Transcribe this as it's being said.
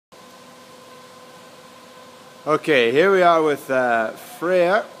Okay, here we are with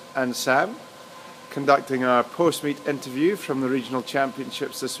Freya and Sam conducting our post-meet interview from the regional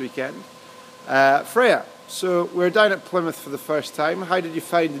championships this weekend. Freya, so we're down at Plymouth for the first time. How did you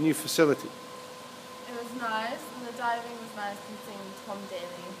find the new facility? It was nice, and the diving was nice meeting Tom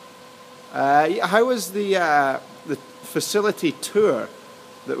Daly. How was the facility tour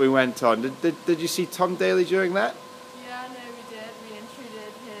that we went on? Did you see Tom Daly during that? Yeah, no, we did. We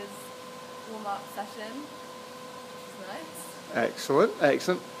intruded his warm-up session, which was nice. Excellent,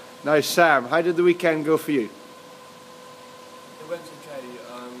 excellent. Now Sam, how did the weekend go for you? It went okay.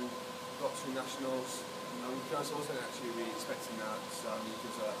 Got through nationals. I wasn't actually really expecting that because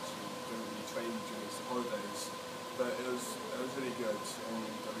I actually didn't really train during the holidays. But it was really good, and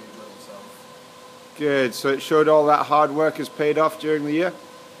I really enjoyed myself. Good. So it showed all that hard work has paid off during the year?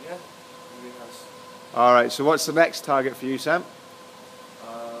 Yeah, it really has. All right. So what's the next target for you, Sam?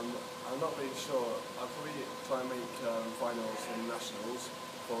 I'm not really sure. I'll probably try and make finals in nationals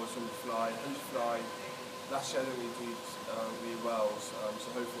for some fly, 100 fly. Last year I didn't really do really well, so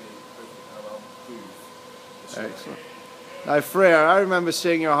hopefully I'll improve this year. Excellent. Now, Freya, I remember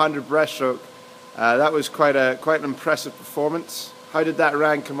seeing your 100 breaststroke. That was quite an impressive performance. How did that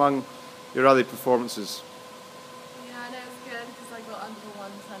rank among your other performances? Yeah, I know it was good because I got under the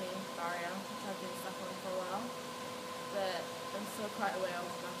 120 barrier, which I've been stuck on for a while. But I'm still quite a way off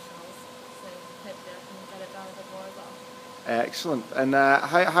nationals, so hopefully I can get it down a bit more as well. Excellent. And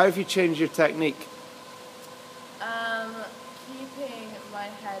how have you changed your technique? Keeping my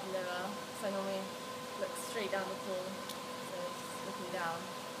head lower, so I normally look straight down the pool, so just looking down.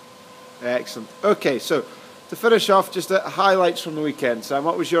 Excellent. Okay, so to finish off, just highlights from the weekend. Sam,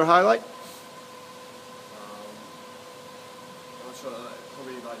 what was your highlight? I'm not sure,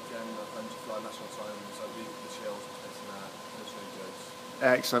 probably like the 100 fly national time, so I beat the Shields, expecting that. It was really good.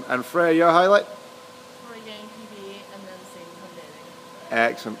 Excellent. And Freya, your highlight? Probably getting PB and then seeing Tom Daly.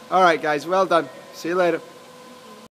 Excellent. All right, guys, well done. See you later.